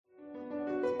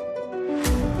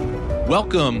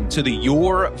Welcome to the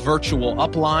Your Virtual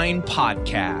Upline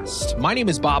podcast. My name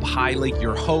is Bob Heilig,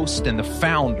 your host and the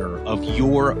founder of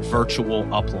Your Virtual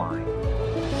Upline.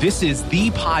 This is the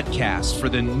podcast for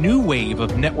the new wave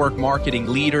of network marketing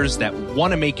leaders that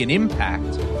want to make an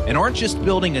impact and aren't just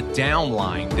building a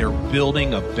downline, they're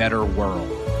building a better world.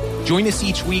 Join us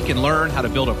each week and learn how to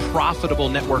build a profitable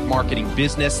network marketing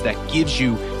business that gives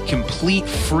you complete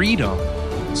freedom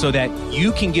so that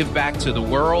you can give back to the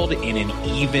world in an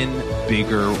even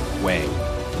bigger way.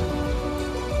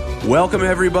 Welcome,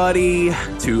 everybody,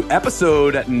 to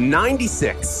episode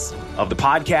 96 of the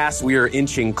podcast. We are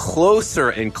inching closer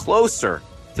and closer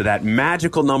to that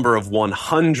magical number of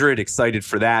 100. Excited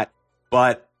for that.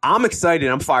 But I'm excited.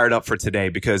 I'm fired up for today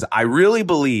because I really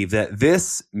believe that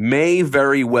this may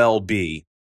very well be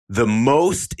the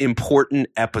most important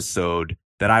episode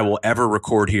that I will ever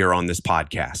record here on this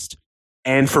podcast.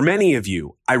 And for many of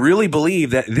you, I really believe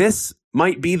that this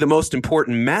might be the most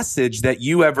important message that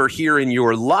you ever hear in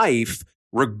your life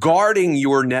regarding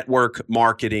your network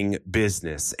marketing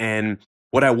business. And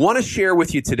what I want to share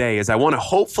with you today is I want to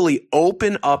hopefully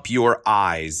open up your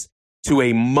eyes to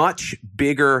a much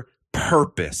bigger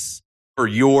purpose for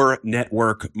your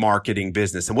network marketing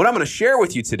business. And what I'm going to share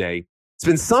with you today, it's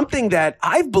been something that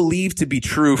I've believed to be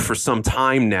true for some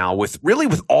time now with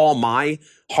all my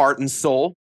heart and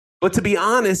soul. But to be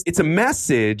honest, it's a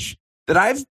message that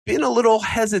I've been a little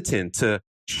hesitant to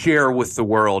share with the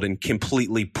world and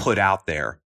completely put out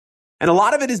there. And a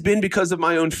lot of it has been because of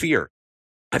my own fear.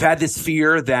 I've had this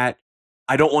fear that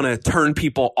I don't want to turn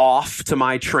people off to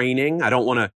my training. I don't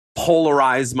want to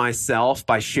polarize myself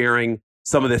by sharing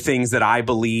some of the things that I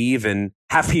believe and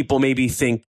have people maybe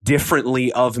think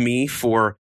differently of me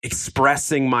for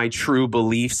expressing my true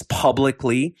beliefs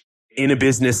publicly in a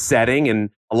business setting. And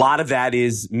a lot of that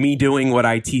is me doing what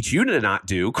I teach you to not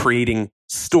do, creating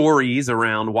stories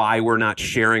around why we're not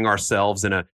sharing ourselves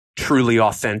in a truly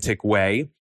authentic way.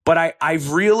 But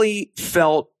I've really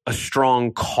felt a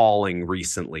strong calling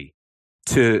recently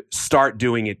to start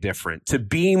doing it different, to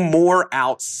be more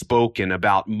outspoken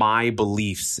about my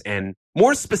beliefs and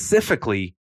more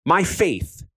specifically, my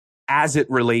faith as it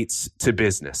relates to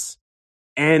business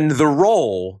and the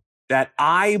role that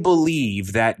I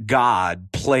believe that God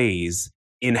plays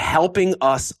in helping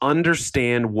us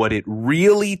understand what it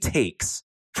really takes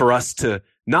for us to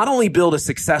not only build a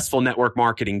successful network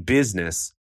marketing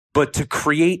business, but to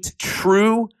create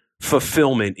true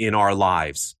fulfillment in our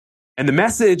lives. And the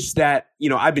message that,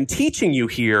 I've been teaching you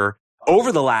here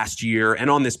over the last year and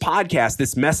on this podcast,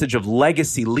 this message of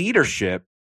legacy leadership,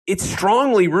 it's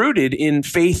strongly rooted in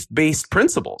faith-based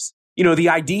principles. The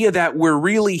idea that we're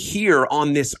really here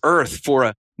on this earth for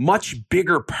a much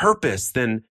bigger purpose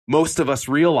than most of us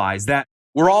realize, that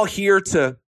we're all here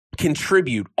to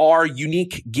contribute our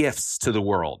unique gifts to the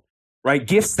world, right?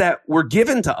 Gifts that were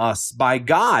given to us by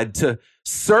God to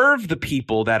serve the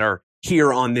people that are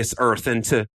here on this earth and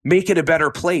to make it a better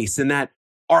place. And that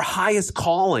our highest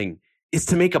calling is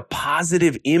to make a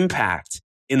positive impact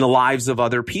in the lives of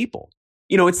other people.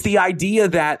 It's the idea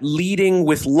that leading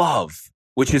with love,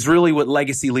 which is really what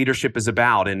legacy leadership is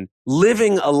about, and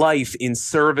living a life in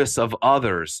service of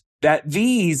others, that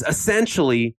these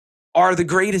essentially are the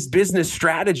greatest business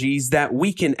strategies that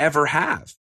we can ever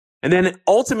have. And then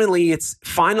ultimately, it's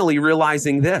finally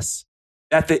realizing this,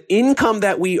 that the income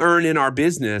that we earn in our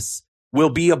business will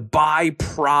be a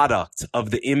byproduct of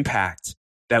the impact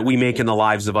that we make in the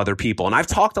lives of other people. And I've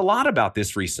talked a lot about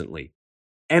this recently.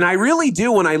 And I really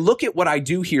do, when I look at what I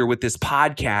do here with this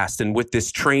podcast and with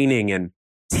this training and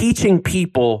teaching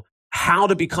people how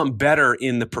to become better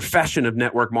in the profession of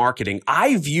network marketing,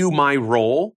 I view my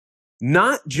role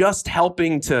not just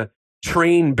helping to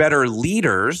train better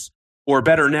leaders or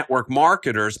better network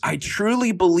marketers. I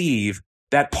truly believe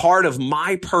that part of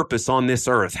my purpose on this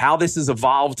earth, how this has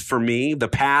evolved for me, the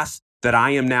path that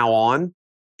I am now on,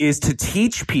 is to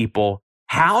teach people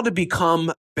how to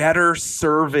become better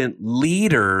servant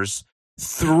leaders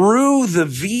through the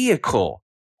vehicle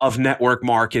of network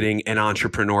marketing and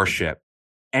entrepreneurship.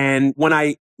 And when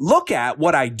I look at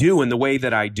what I do and the way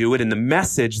that I do it and the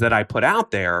message that I put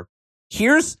out there,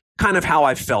 here's kind of how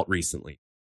I've felt recently.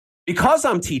 Because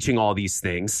I'm teaching all these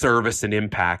things, service and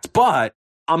impact, but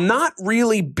I'm not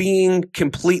really being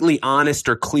completely honest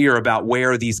or clear about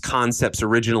where these concepts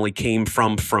originally came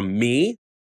from me.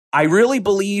 I really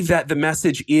believe that the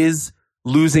message is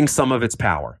losing some of its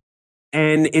power.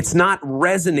 And it's not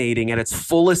resonating at its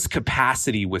fullest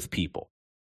capacity with people.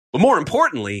 But more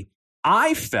importantly,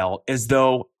 I felt as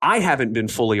though I haven't been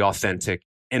fully authentic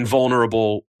and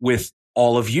vulnerable with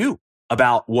all of you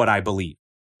about what I believe,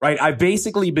 right? I've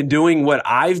basically been doing what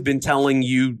I've been telling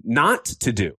you not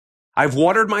to do. I've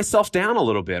watered myself down a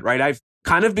little bit, right? I've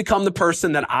kind of become the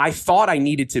person that I thought I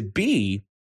needed to be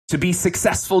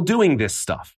successful doing this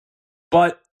stuff.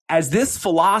 But as this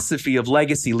philosophy of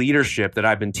legacy leadership that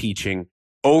I've been teaching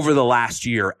over the last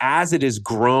year, as it has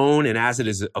grown and as it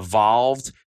has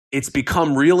evolved, it's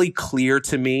become really clear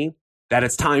to me that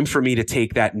it's time for me to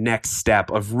take that next step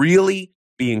of really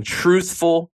being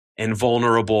truthful and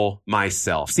vulnerable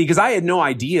myself. See, because I had no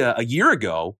idea a year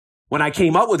ago when I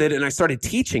came up with it and I started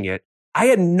teaching it, I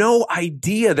had no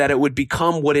idea that it would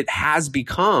become what it has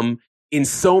become in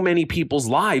so many people's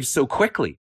lives so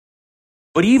quickly.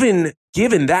 But even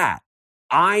given that,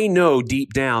 I know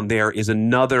deep down there is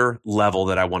another level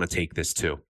that I want to take this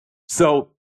to.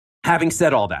 So having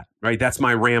said all that, right, that's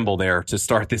my ramble there to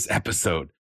start this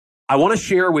episode. I want to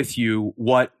share with you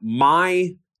what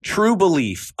my true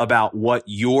belief about what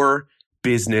your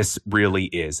business really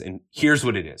is. And here's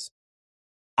what it is.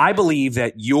 I believe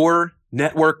that your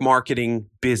network marketing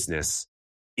business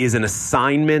is an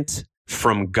assignment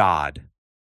from God.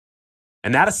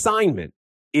 And that assignment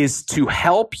is to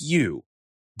help you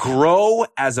grow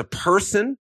as a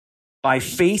person by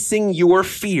facing your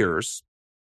fears,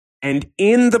 and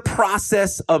in the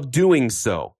process of doing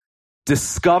so,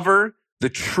 discover the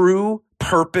true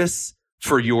purpose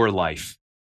for your life.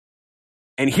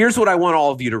 And here's what I want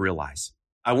all of you to realize.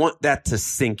 I want that to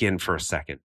sink in for a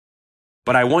second.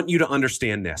 But I want you to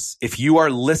understand this. If you are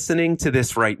listening to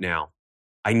this right now,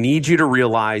 I need you to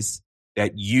realize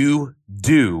that you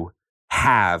do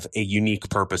have a unique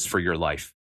purpose for your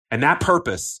life. And that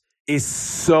purpose is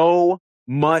so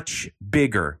much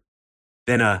bigger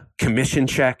than a commission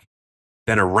check,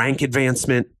 than a rank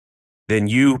advancement, than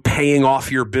you paying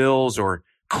off your bills or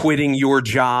quitting your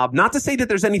job. Not to say that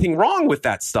there's anything wrong with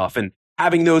that stuff and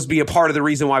having those be a part of the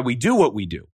reason why we do what we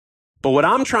do. But what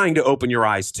I'm trying to open your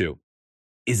eyes to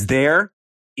is there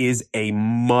is a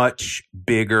much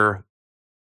bigger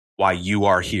why you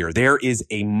are here. There is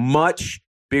a much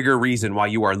bigger reason why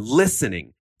you are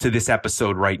listening to this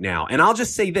episode right now. And I'll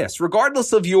just say this,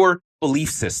 regardless of your belief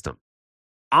system,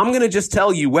 I'm going to just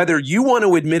tell you, whether you want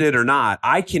to admit it or not,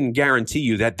 I can guarantee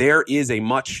you that there is a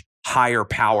much higher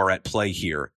power at play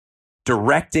here,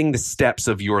 directing the steps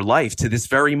of your life to this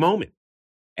very moment.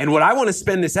 And what I want to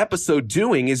spend this episode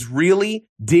doing is really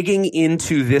digging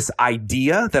into this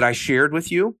idea that I shared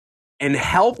with you and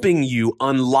helping you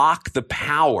unlock the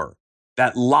power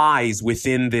that lies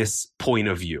within this point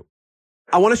of view.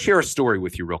 I want to share a story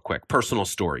with you real quick, personal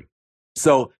story.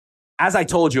 So as I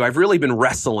told you, I've really been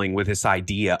wrestling with this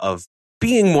idea of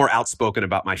being more outspoken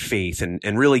about my faith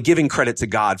and really giving credit to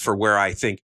God for where I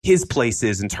think his place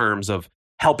is in terms of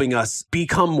helping us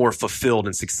become more fulfilled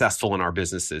and successful in our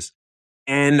businesses.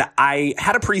 And I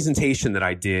had a presentation that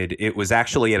I did. It was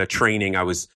actually at a training. I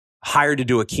was hired to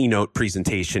do a keynote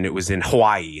presentation. It was in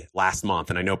Hawaii last month.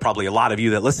 And I know probably a lot of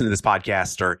you that listen to this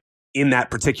podcast are in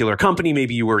that particular company.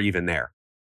 Maybe you were even there.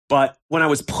 But when I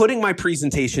was putting my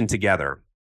presentation together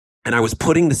and I was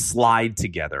putting the slide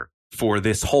together for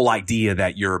this whole idea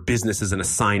that your business is an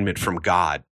assignment from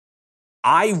God,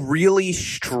 I really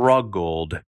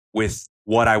struggled with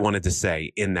what I wanted to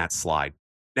say in that slide.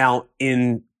 Now,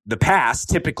 in the past,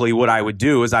 typically what I would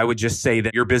do is I would just say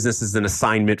that your business is an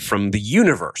assignment from the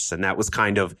universe. And that was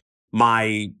kind of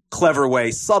my clever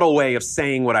way, subtle way of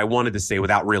saying what I wanted to say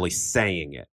without really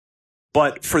saying it.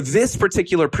 But for this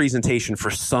particular presentation, for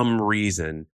some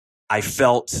reason, I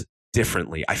felt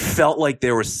differently. I felt like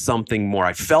there was something more.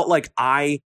 I felt like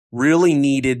I really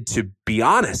needed to be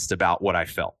honest about what I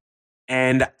felt.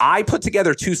 And I put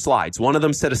together two slides. One of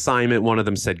them said assignment, one of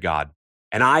them said God.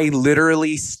 And I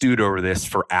literally stewed over this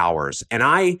for hours. And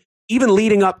I, even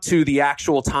leading up to the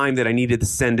actual time that I needed to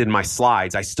send in my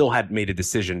slides, I still hadn't made a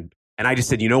decision. And I just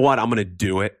said, you know what? I'm going to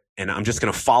do it. And I'm just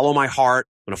going to follow my heart.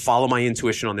 I'm going to follow my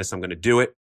intuition on this. I'm going to do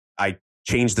it. I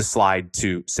changed the slide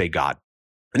to say God.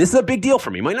 And this is a big deal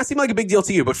for me. It might not seem like a big deal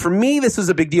to you, but for me, this was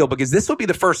a big deal because this would be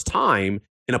the first time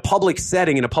in a public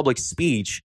setting, in a public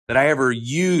speech, that I ever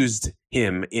used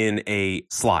him in a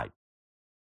slide.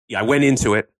 Yeah, I went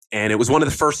into it. And it was one of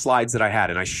the first slides that I had.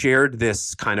 And I shared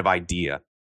this kind of idea.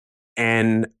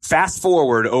 And fast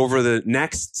forward over the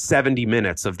next 70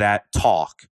 minutes of that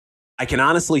talk, I can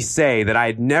honestly say that I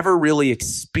had never really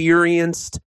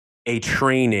experienced a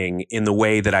training in the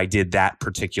way that I did that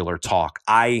particular talk.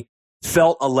 I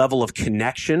felt a level of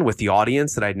connection with the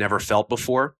audience that I'd never felt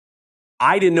before.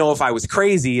 I didn't know if I was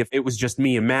crazy, if it was just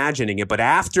me imagining it. But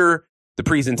after the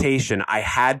presentation, I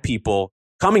had people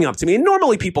coming up to me. And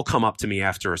normally people come up to me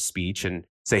after a speech and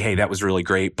say, hey, that was really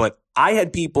great. But I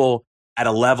had people at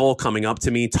a level coming up to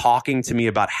me, talking to me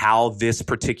about how this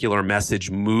particular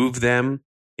message moved them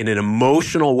in an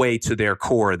emotional way to their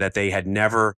core that they had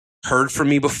never heard from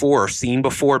me before or seen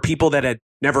before. People that had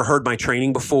never heard my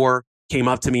training before came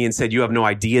up to me and said, you have no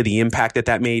idea the impact that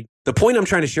that made. The point I'm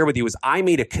trying to share with you is I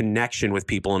made a connection with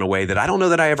people in a way that I don't know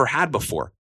that I ever had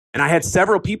before. And I had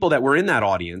several people that were in that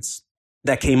audience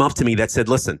that came up to me that said,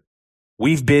 listen,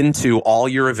 we've been to all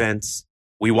your events.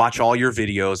 We watch all your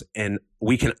videos, and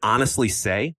we can honestly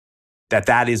say that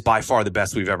that is by far the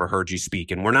best we've ever heard you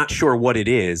speak. And we're not sure what it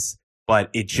is, but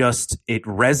it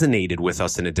resonated with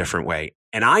us in a different way.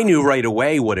 And I knew right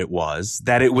away what it was,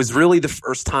 that it was really the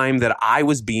first time that I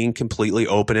was being completely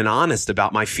open and honest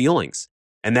about my feelings.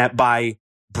 And that by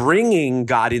bringing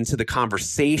God into the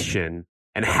conversation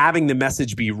and having the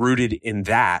message be rooted in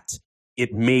that,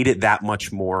 it made it that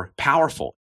much more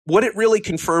powerful. What it really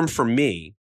confirmed for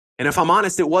me, and if I'm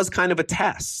honest, it was kind of a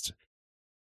test.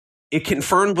 It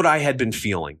confirmed what I had been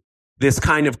feeling, this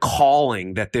kind of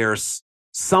calling that there's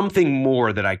something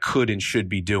more that I could and should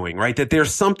be doing, right? That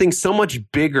there's something so much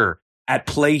bigger at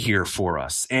play here for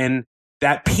us. And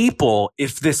that people,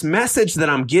 if this message that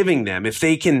I'm giving them, if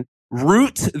they can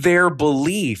root their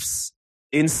beliefs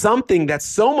in something that's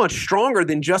so much stronger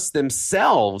than just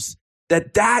themselves,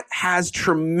 that has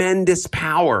tremendous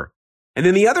power. And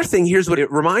then the other thing, here's what it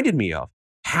reminded me of,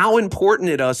 how important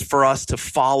it is for us to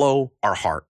follow our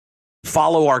heart,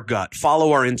 follow our gut,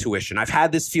 follow our intuition. I've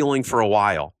had this feeling for a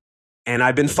while, and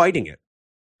I've been fighting it.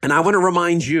 And I want to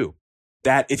remind you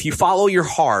that if you follow your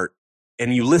heart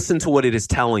and you listen to what it is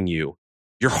telling you,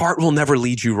 your heart will never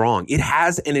lead you wrong. It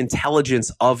has an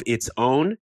intelligence of its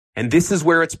own. And this is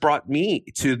where it's brought me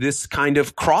to this kind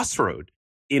of crossroad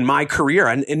in my career.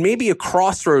 And maybe a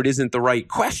crossroad isn't the right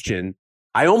question.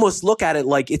 I almost look at it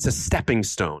like it's a stepping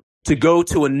stone to go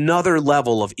to another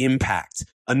level of impact,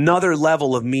 another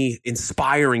level of me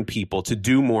inspiring people to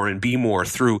do more and be more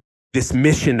through this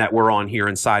mission that we're on here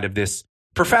inside of this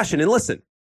profession. And listen,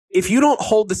 if you don't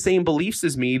hold the same beliefs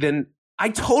as me, then I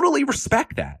totally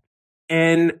respect that.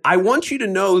 And I want you to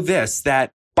know this,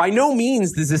 that by no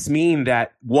means does this mean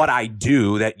that what I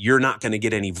do, that you're not going to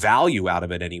get any value out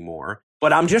of it anymore.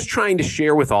 But I'm just trying to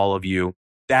share with all of you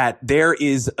that there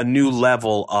is a new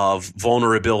level of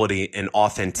vulnerability and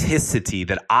authenticity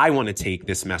that I want to take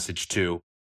this message to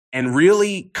and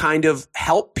really kind of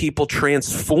help people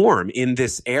transform in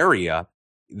this area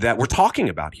that we're talking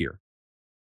about here.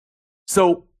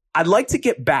 So I'd like to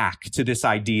get back to this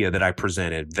idea that I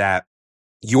presented, that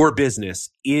your business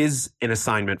is an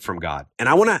assignment from God. And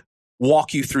I want to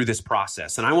walk you through this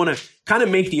process. And I want to kind of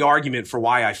make the argument for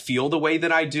why I feel the way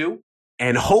that I do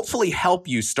and hopefully help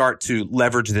you start to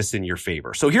leverage this in your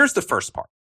favor. So here's the first part.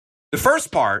 The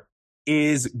first part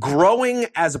is growing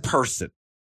as a person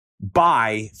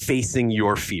by facing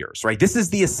your fears, right? This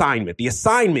is the assignment. The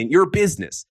assignment, your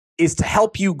business, is to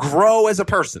help you grow as a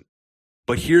person.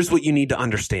 But here's what you need to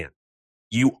understand.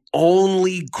 You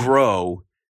only grow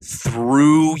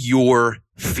through your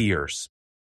fears.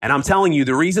 And I'm telling you,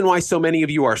 the reason why so many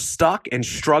of you are stuck and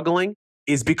struggling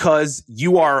is because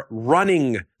you are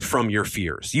running from your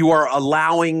fears. You are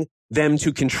allowing them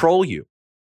to control you.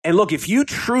 And look, if you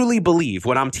truly believe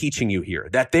what I'm teaching you here,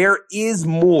 that there is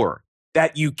more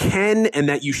that you can and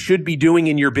that you should be doing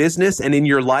in your business and in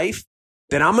your life,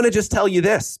 then I'm going to just tell you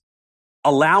this.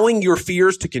 Allowing your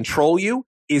fears to control you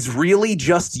is really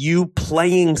just you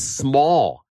playing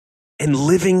small and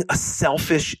living a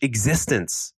selfish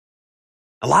existence.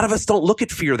 A lot of us don't look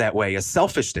at fear that way, as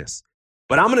selfishness.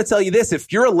 But I'm going to tell you this,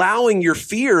 if you're allowing your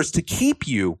fears to keep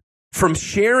you from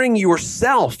sharing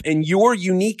yourself and your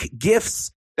unique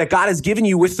gifts that God has given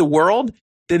you with the world,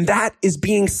 then that is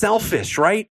being selfish,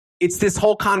 right? It's this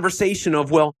whole conversation of,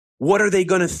 well, what are they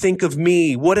going to think of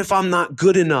me? What if I'm not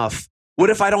good enough? What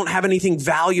if I don't have anything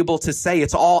valuable to say?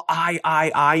 It's all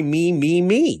I,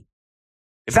 me.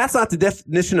 If that's not the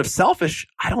definition of selfish,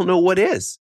 I don't know what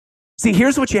is. See,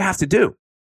 here's what you have to do.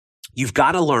 You've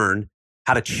got to learn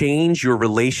how to change your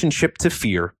relationship to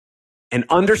fear and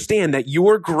understand that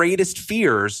your greatest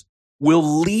fears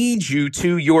will lead you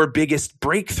to your biggest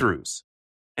breakthroughs.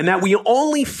 And that we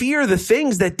only fear the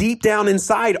things that deep down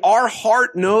inside our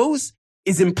heart knows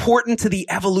is important to the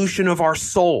evolution of our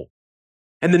soul.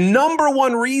 And the number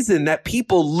one reason that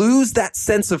people lose that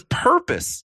sense of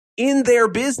purpose in their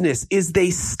business is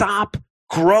they stop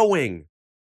growing.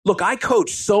 Look, I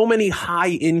coach so many high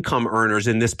income earners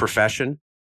in this profession,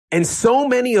 and so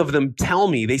many of them tell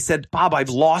me, they said, Bob, I've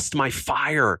lost my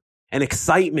fire and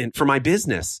excitement for my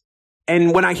business.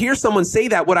 And when I hear someone say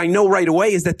that, what I know right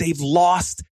away is that they've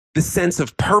lost the sense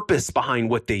of purpose behind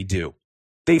what they do.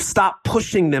 They've stopped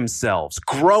pushing themselves,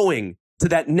 growing to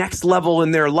that next level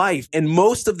in their life. And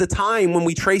most of the time when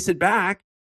we trace it back,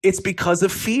 it's because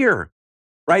of fear.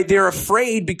 right? They're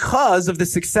afraid because of the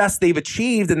success they've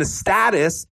achieved and the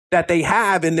status that they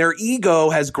have, and their ego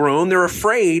has grown. They're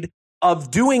afraid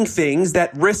of doing things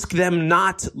that risk them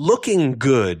not looking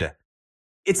good.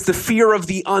 It's the fear of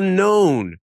the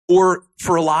unknown, or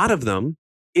for a lot of them,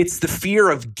 it's the fear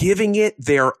of giving it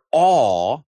their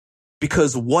all,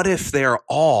 because what if their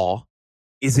all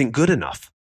isn't good enough?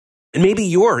 And maybe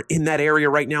you're in that area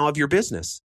right now of your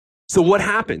business. So what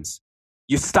happens?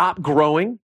 You stop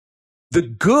growing. The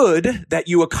good that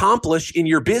you accomplish in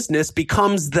your business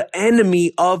becomes the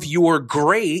enemy of your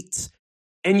great,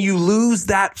 and you lose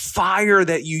that fire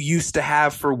that you used to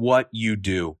have for what you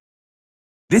do.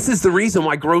 This is the reason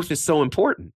why growth is so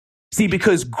important. See,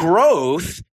 because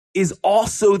growth is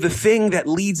also the thing that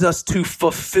leads us to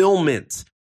fulfillment.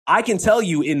 I can tell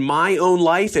you in my own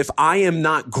life, if I am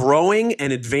not growing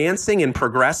and advancing and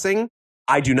progressing,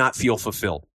 I do not feel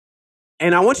fulfilled.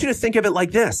 And I want you to think of it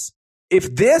like this.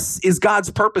 If this is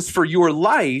God's purpose for your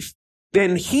life,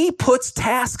 then he puts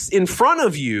tasks in front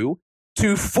of you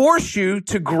to force you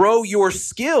to grow your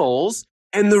skills.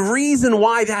 And the reason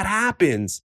why that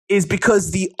happens is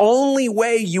because the only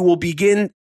way you will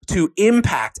begin to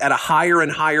impact at a higher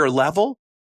and higher level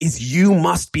is you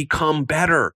must become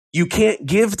better. You can't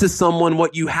give to someone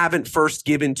what you haven't first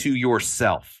given to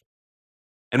yourself.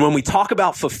 And when we talk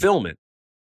about fulfillment,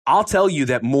 I'll tell you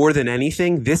that more than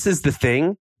anything, this is the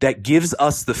thing that gives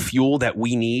us the fuel that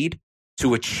we need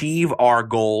to achieve our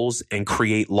goals and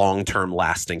create long-term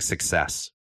lasting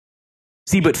success.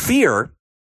 See, but fear,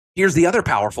 here's the other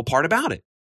powerful part about it.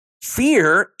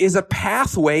 Fear is a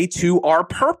pathway to our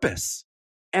purpose.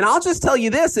 And I'll just tell you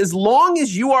this, as long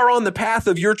as you are on the path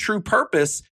of your true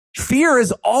purpose, fear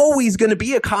is always going to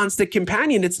be a constant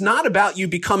companion. It's not about you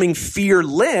becoming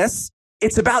fearless.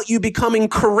 It's about you becoming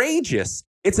courageous.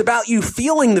 It's about you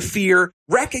feeling the fear,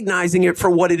 recognizing it for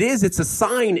what it is. It's a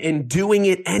sign and doing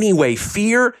it anyway.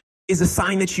 Fear is a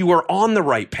sign that you are on the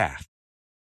right path.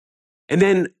 And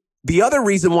then the other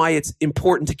reason why it's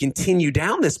important to continue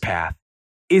down this path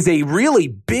is a really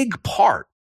big part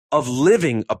of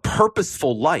living a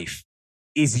purposeful life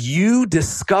is you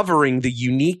discovering the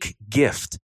unique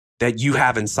gift that you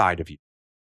have inside of you.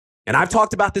 And I've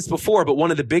talked about this before, but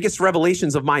one of the biggest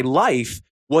revelations of my life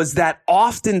was that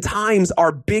oftentimes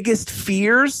our biggest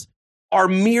fears are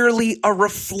merely a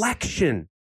reflection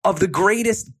of the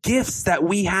greatest gifts that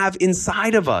we have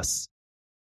inside of us.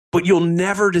 But you'll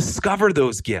never discover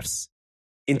those gifts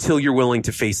until you're willing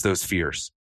to face those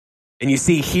fears. And you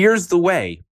see, here's the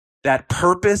way that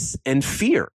purpose and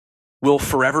fear will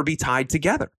forever be tied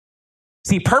together.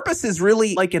 See, purpose is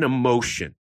really like an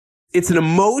emotion. It's an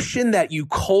emotion that you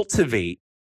cultivate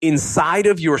inside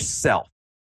of yourself,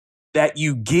 that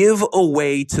you give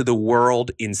away to the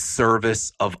world in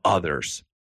service of others.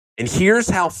 And here's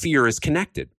how fear is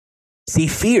connected. See,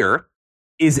 fear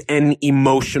is an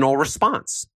emotional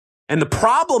response. And the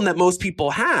problem that most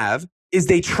people have is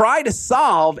they try to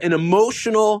solve an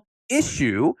emotional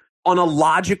issue on a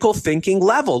logical thinking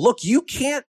level. Look, you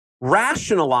can't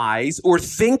rationalize or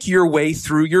think your way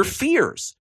through your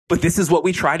fears, but this is what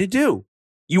we try to do.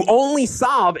 You only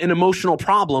solve an emotional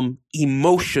problem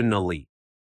emotionally.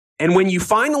 And when you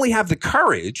finally have the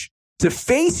courage to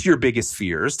face your biggest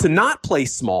fears, to not play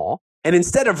small, and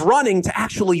instead of running, to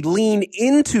actually lean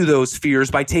into those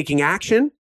fears by taking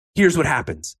action, here's what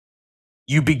happens.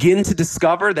 You begin to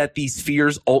discover that these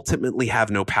fears ultimately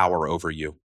have no power over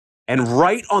you. And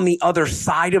right on the other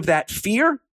side of that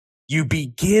fear, you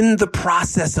begin the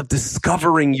process of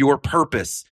discovering your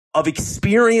purpose, of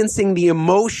experiencing the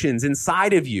emotions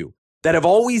inside of you that have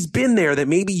always been there that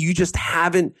maybe you just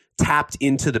haven't tapped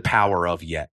into the power of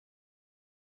yet.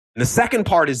 And the second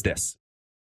part is this.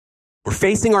 We're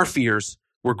facing our fears,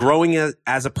 we're growing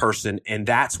as a person, and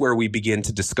that's where we begin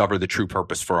to discover the true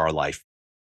purpose for our life.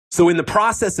 So in the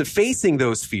process of facing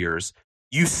those fears,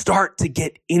 you start to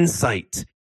get insight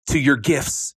to your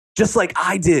gifts, just like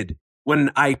I did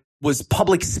when I was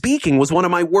public speaking was one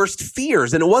of my worst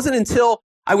fears. And it wasn't until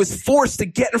I was forced to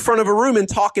get in front of a room and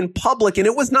talk in public, and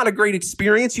it was not a great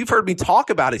experience. You've heard me talk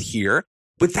about it here,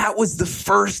 but that was the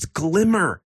first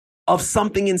glimmer of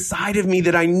something inside of me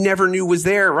that I never knew was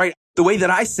there, right? The way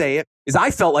that I say it is I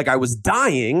felt like I was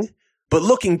dying, but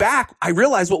looking back, I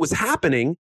realized what was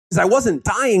happening is I wasn't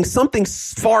dying. Something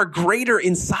far greater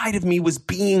inside of me was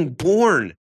being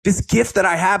born. This gift that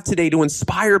I have today to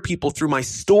inspire people through my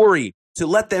story, to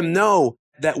let them know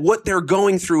that what they're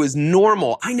going through is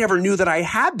normal. I never knew that I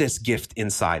had this gift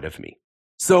inside of me.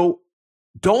 So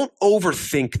don't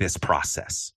overthink this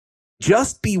process.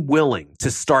 Just be willing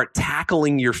to start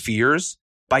tackling your fears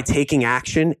by taking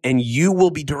action, and you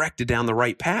will be directed down the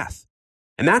right path.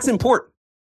 And that's important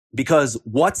because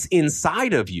what's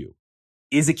inside of you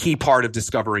is a key part of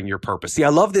discovering your purpose. See, I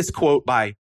love this quote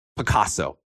by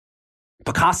Picasso.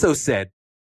 Picasso said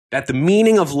that the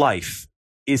meaning of life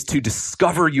is to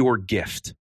discover your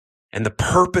gift, and the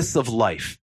purpose of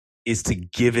life is to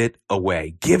give it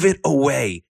away. Give it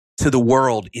away to the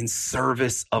world in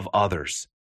service of others.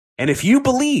 And if you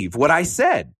believe what I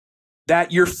said,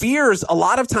 that your fears a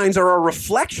lot of times are a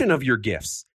reflection of your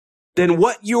gifts, then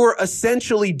what you're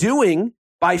essentially doing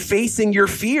by facing your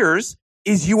fears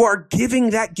is you are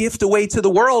giving that gift away to the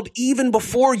world even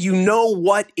before you know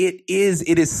what it is.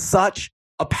 It is such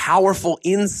a powerful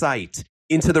insight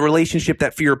into the relationship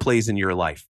that fear plays in your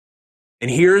life. And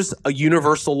here's a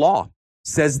universal law. It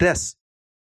says this: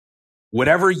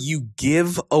 whatever you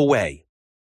give away,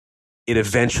 it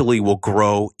eventually will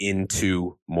grow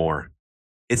into more.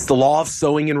 It's the law of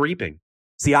sowing and reaping.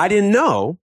 See, I didn't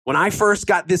know when I first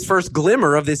got this first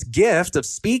glimmer of this gift of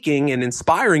speaking and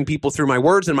inspiring people through my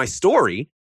words and my story.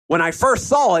 When I first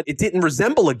saw it, it didn't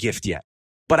resemble a gift yet,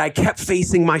 but I kept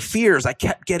facing my fears. I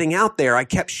kept getting out there. I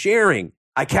kept sharing.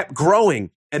 I kept growing.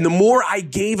 And the more I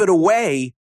gave it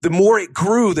away, the more it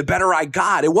grew, the better I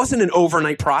got. It wasn't an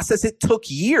overnight process. It took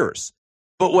years.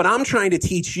 But what I'm trying to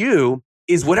teach you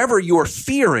is whatever you're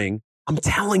fearing, I'm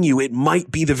telling you, it might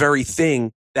be the very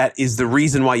thing that is the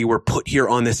reason why you were put here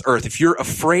on this earth. If you're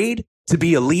afraid to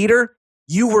be a leader,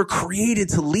 you were created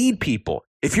to lead people.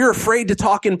 If you're afraid to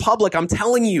talk in public, I'm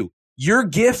telling you, your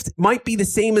gift might be the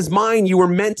same as mine. You were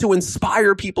meant to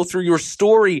inspire people through your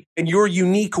story and your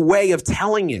unique way of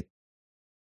telling it.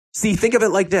 See, think of it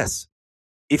like this.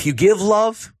 If you give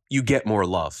love, you get more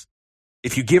love.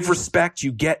 If you give respect,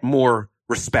 you get more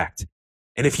respect.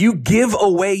 And if you give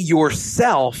away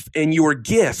yourself and your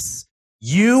gifts,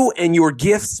 you and your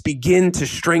gifts begin to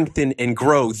strengthen and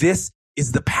grow. This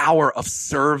is the power of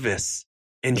service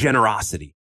and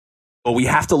generosity. But we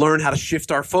have to learn how to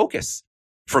shift our focus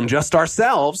from just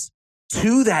ourselves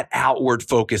to that outward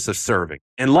focus of serving.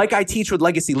 And like I teach with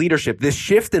Legacy Leadership, this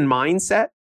shift in mindset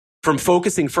from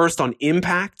focusing first on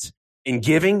impact and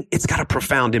giving, it's got a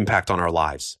profound impact on our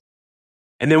lives.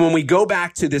 And then when we go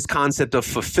back to this concept of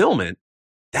fulfillment,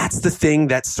 that's the thing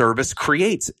that service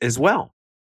creates as well.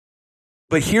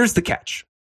 But here's the catch,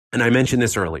 and I mentioned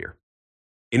this earlier.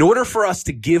 In order for us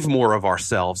to give more of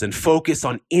ourselves and focus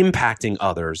on impacting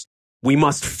others, we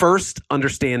must first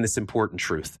understand this important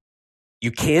truth.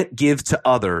 You can't give to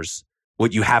others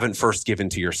what you haven't first given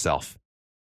to yourself.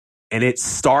 And it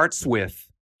starts with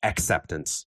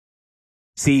acceptance.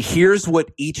 See, here's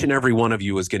what each and every one of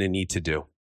you is going to need to do.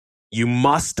 You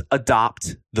must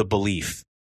adopt the belief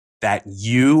that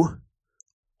you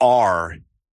are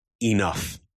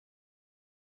enough.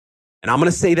 And I'm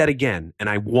going to say that again, and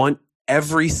I want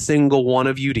every single one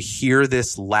of you to hear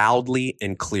this loudly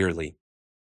and clearly.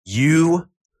 You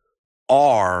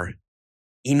are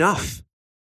enough.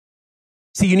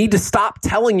 See, you need to stop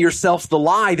telling yourself the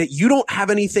lie that you don't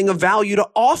have anything of value to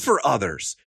offer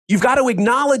others. You've got to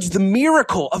acknowledge the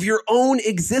miracle of your own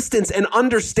existence and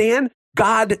understand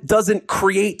God doesn't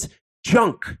create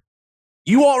junk.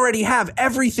 You already have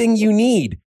everything you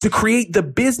need to create the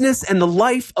business and the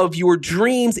life of your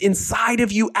dreams inside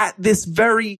of you at this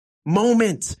very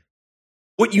moment.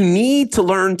 What you need to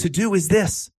learn to do is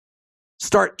this.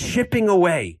 Start chipping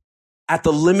away at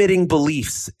the limiting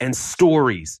beliefs and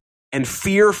stories and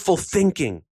fearful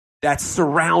thinking that's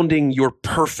surrounding your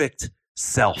perfect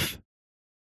self.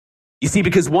 You see,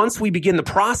 because once we begin the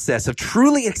process of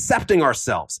truly accepting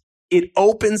ourselves, it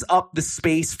opens up the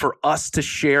space for us to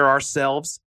share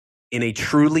ourselves in a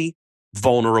truly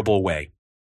vulnerable way.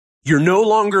 You're no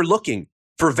longer looking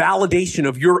for validation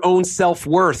of your own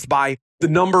self-worth by the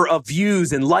number of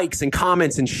views and likes and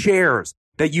comments and shares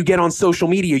that you get on social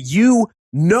media. You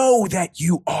know that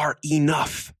you are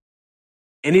enough.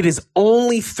 And it is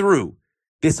only through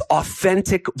this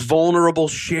authentic, vulnerable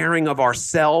sharing of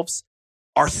ourselves,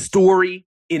 our story,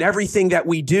 in everything that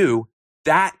we do,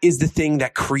 that is the thing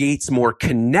that creates more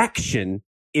connection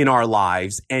in our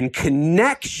lives. And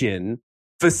connection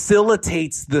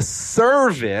facilitates the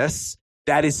service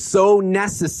that is so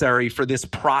necessary for this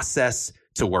process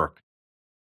to work.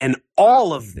 And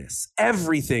all of this,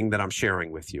 everything that I'm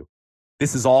sharing with you,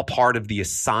 this is all part of the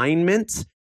assignment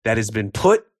that has been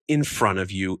put in front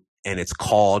of you, and it's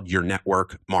called your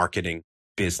network marketing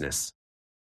business.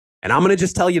 And I'm going to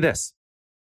just tell you this.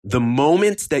 The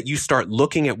moment that you start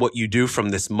looking at what you do from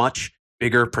this much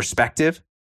bigger perspective,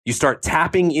 you start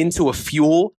tapping into a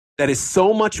fuel that is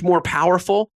so much more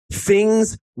powerful,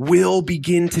 things will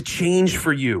begin to change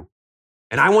for you.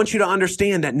 And I want you to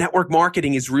understand that network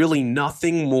marketing is really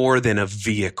nothing more than a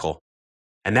vehicle.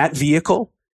 And that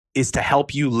vehicle is to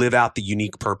help you live out the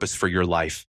unique purpose for your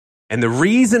life. And the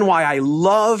reason why I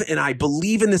love and I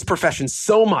believe in this profession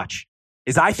so much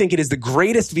is I think it is the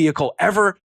greatest vehicle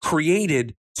ever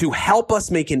created to help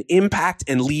us make an impact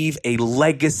and leave a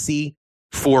legacy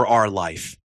for our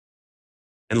life.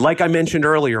 And like I mentioned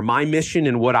earlier, my mission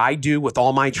and what I do with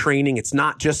all my training, it's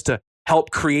not just to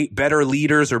help create better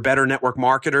leaders or better network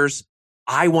marketers.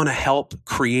 I want to help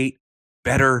create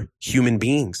better human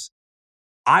beings.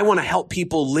 I want to help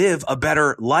people live a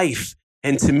better life.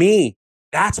 And to me,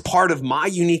 that's part of my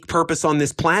unique purpose on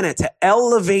this planet, to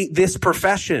elevate this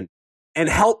profession and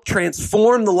help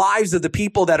transform the lives of the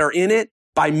people that are in it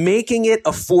by making it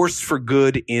a force for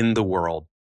good in the world.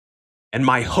 And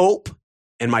my hope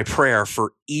and my prayer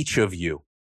for each of you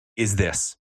is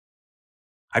this.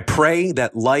 I pray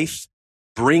that life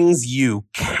brings you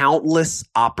countless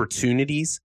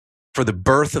opportunities for the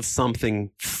birth of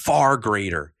something far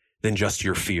greater than just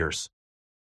your fears.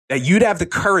 That you'd have the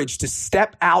courage to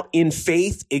step out in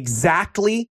faith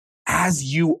exactly as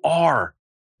you are.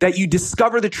 That you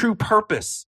discover the true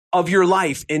purpose of your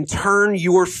life and turn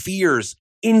your fears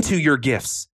into your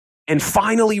gifts. And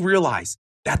finally realize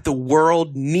that the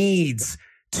world needs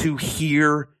to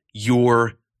hear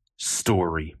your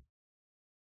story.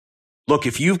 Look,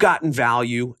 if you've gotten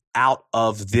value out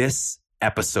of this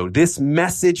episode, this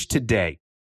message today,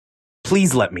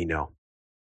 please let me know.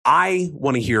 I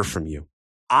want to hear from you.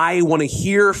 I want to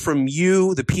hear from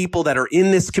you, the people that are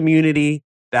in this community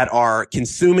that are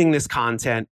consuming this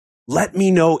content. Let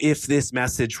me know if this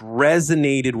message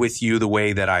resonated with you the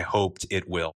way that I hoped it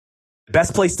will. The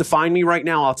best place to find me right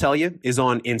now, I'll tell you, is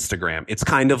on Instagram. It's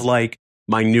kind of like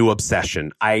my new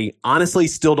obsession. I honestly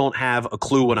still don't have a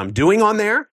clue what I'm doing on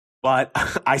there, but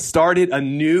I started a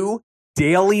new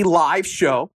daily live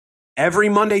show. Every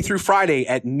Monday through Friday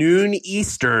at noon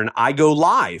Eastern, I go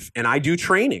live and I do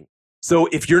training. So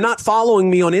if you're not following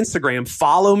me on Instagram,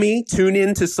 follow me, tune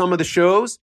in to some of the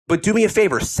shows, but do me a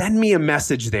favor, send me a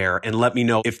message there and let me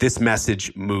know if this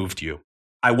message moved you.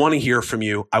 I want to hear from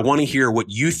you. I want to hear what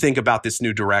you think about this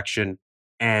new direction.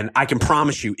 And I can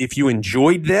promise you, if you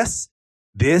enjoyed this,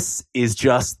 this is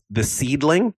just the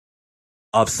seedling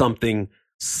of something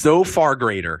so far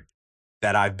greater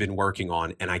that I've been working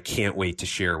on, and I can't wait to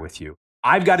share with you.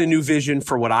 I've got a new vision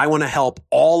for what I want to help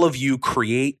all of you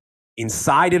create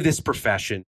inside of this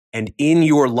profession and in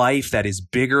your life that is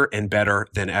bigger and better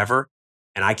than ever.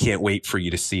 And I can't wait for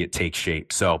you to see it take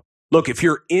shape. So look, if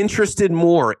you're interested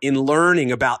more in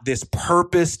learning about this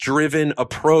purpose-driven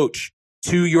approach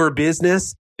to your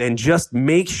business, then just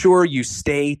make sure you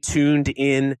stay tuned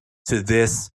in to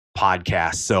this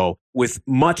podcast. So with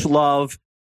much love,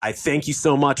 I thank you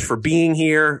so much for being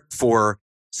here, for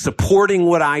supporting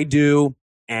what I do.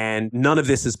 And none of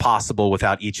this is possible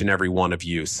without each and every one of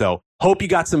you. So hope you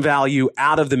got some value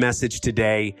out of the message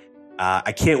today.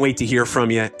 I can't wait to hear from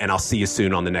you, and I'll see you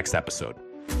soon on the next episode.